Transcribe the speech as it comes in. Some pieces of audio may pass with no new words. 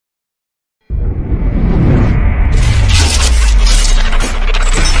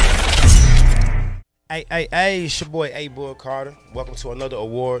Hey, it's your boy ABoog Carter. Welcome to another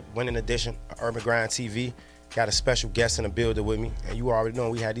award-winning edition of Urban Grind TV. Got a special guest in the building with me, and you already know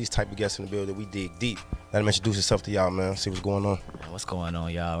we had these type of guests in the building. We dig deep. Let him introduce himself to y'all, man. See what's going on. What's going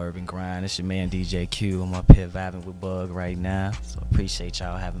on, y'all? Urban Grind. It's your man DJ Q. I'm up here vibing with Bug right now, so appreciate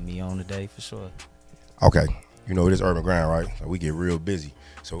y'all having me on today for sure. Okay, you know it is Urban Grind, right? So we get real busy.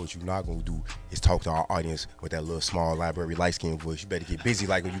 So what you're not gonna do is talk to our audience with that little small library light skin voice. You better get busy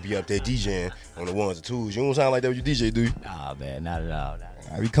like when you be up there DJing on the ones and twos. You don't sound like that when you DJ, do you? Nah, man, not at all.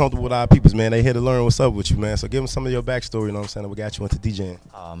 Be comfortable with our peoples, man. They here to learn what's up with you, man. So give them some of your backstory, you know what I'm saying? We got you into DJing.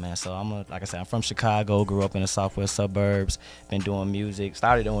 Oh man, so like I said, I'm from Chicago. Grew up in the southwest suburbs. Been doing music.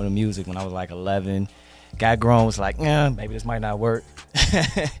 Started doing the music when I was like 11. Got grown, was like, maybe this might not work.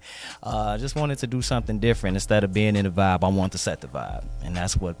 Just wanted to do something different. Instead of being in the vibe, I wanted to set the vibe. And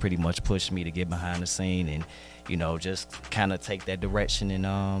that's what pretty much pushed me to get behind the scene and, you know, just kind of take that direction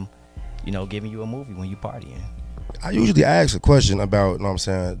and, you know, giving you a movie when you partying. I usually ask a question about, you know what I'm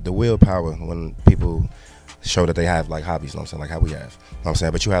saying, the willpower when people show that they have like hobbies, you know what I'm saying, like how we have. You know what I'm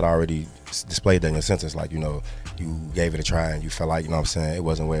saying? But you had already displayed that in your sentence, like, you know, you gave it a try and you felt like, you know what I'm saying, it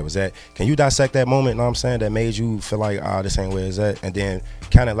wasn't where it was at. Can you dissect that moment, you know what I'm saying, that made you feel like, this ain't where it's at? And then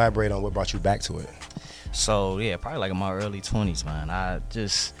kind of elaborate on what brought you back to it. So, yeah, probably like in my early 20s, man. I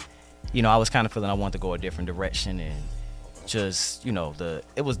just, you know, I was kind of feeling I wanted to go a different direction and just, you know,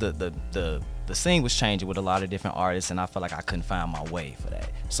 the scene was changing with a lot of different artists and I felt like I couldn't find my way for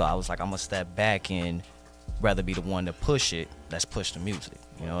that. So I was like, I'm gonna step back and rather be the one to push it, let's push the music,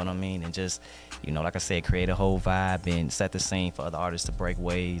 you know what I mean? And just, you know, like I said, create a whole vibe and set the scene for other artists to break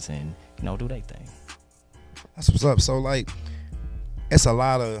waves and, you know, do their thing. That's what's up. So like, it's a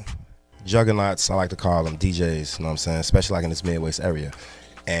lot of juggernauts, I like to call them, DJs, you know what I'm saying, especially like in this Midwest area.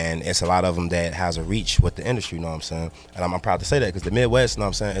 And it's a lot of them that has a reach with the industry, you know what I'm saying? And I'm proud to say that because the Midwest, you know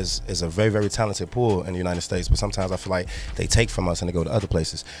what I'm saying, is a very, very talented pool in the United States. But sometimes I feel like they take from us and they go to other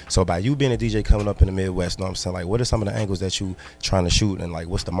places. So by you being a DJ coming up in the Midwest, you know what I'm saying, like what are some of the angles that you trying to shoot and like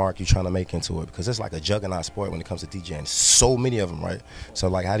what's the mark you trying to make into it? Because it's like a juggernaut sport when it comes to DJing. So many of them, right? So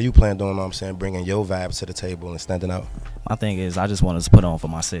like how do you plan doing, you know what I'm saying, bringing your vibe to the table and standing out? My thing is I just wanted to put on for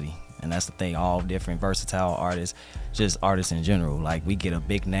my city. And that's the thing, all different versatile artists, just artists in general. Like we get a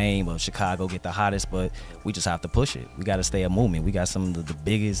big name of Chicago, get the hottest, but we just have to push it. We got to stay a movement. We got some of the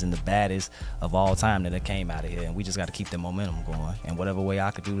biggest and the baddest of all time that came out of here. And we just got to keep the momentum going. And whatever way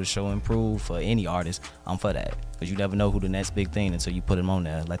I could do to show improve for any artist, I'm for that. Because you never know who the next big thing until you put them on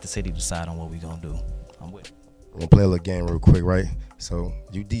there. Let the city decide on what we going to do. I'm with it. We're going to play a little game real quick, right? So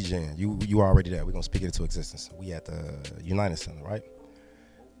you DJing, you already there. We're going to speak it into existence. We at the United Center, right?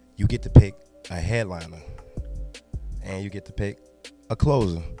 You get to pick a headliner and you get to pick a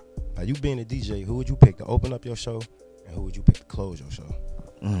closer. Now you being a DJ, who would you pick to open up your show and who would you pick to close your show?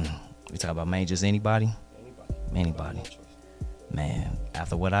 We talk about main, just anybody? Anybody. Man,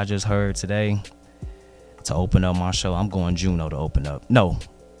 after what I just heard today, to open up my show, I'm going Juno to open up. No,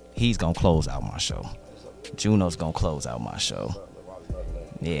 he's going to close out my show. Juno's going to close out my show.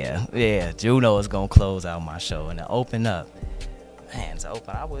 Yeah, Juno is going to close out my show. And to open up, man, to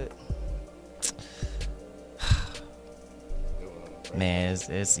open, I would. Man,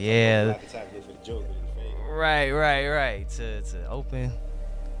 it's yeah. Right. To open,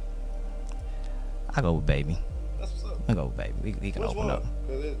 I go with Baby. That's what's up. I go with Baby. He can open up.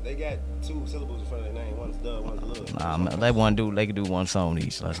 Because they got two syllables in front of their name. One's dub, one's love. Nah, let one do. They can do one song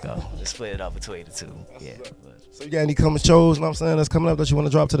each. Let's go. Let's split it up between the two. Yeah. So you got any coming shows, you know what I'm saying, that's coming up that you want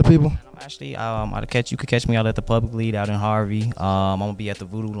to drop to the people? I'm actually, you could catch me out at the Public Lead out in Harvey. I'm gonna be at the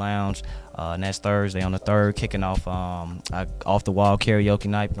Voodoo Lounge next Thursday on the 3rd, kicking off off the wall karaoke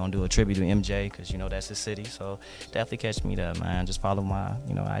night. We're gonna do a tribute to MJ because you know that's his city. So definitely catch me there, man. Just follow my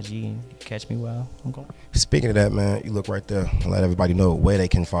IG and catch me while I'm going. Speaking of that, man, you look right there and let everybody know where they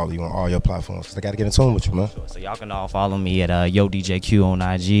can follow you on all your platforms because they got to get in tune with you, man. Sure. So y'all can all follow me at Yo DJ Q on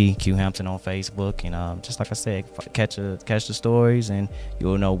IG, Q Hampton on Facebook, and just like I said, catch the stories and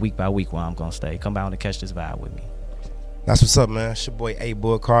you'll know week by week where I'm gonna stay. Come out and catch this vibe with me. That's what's up, man. It's your boy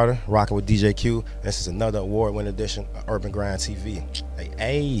ABoog Carter, rocking with DJ Q. This is another award-winning edition of Urban Grind TV.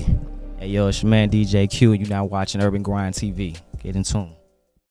 Hey, yo, it's your man DJ Q, and you're now watching Urban Grind TV. Get in tune.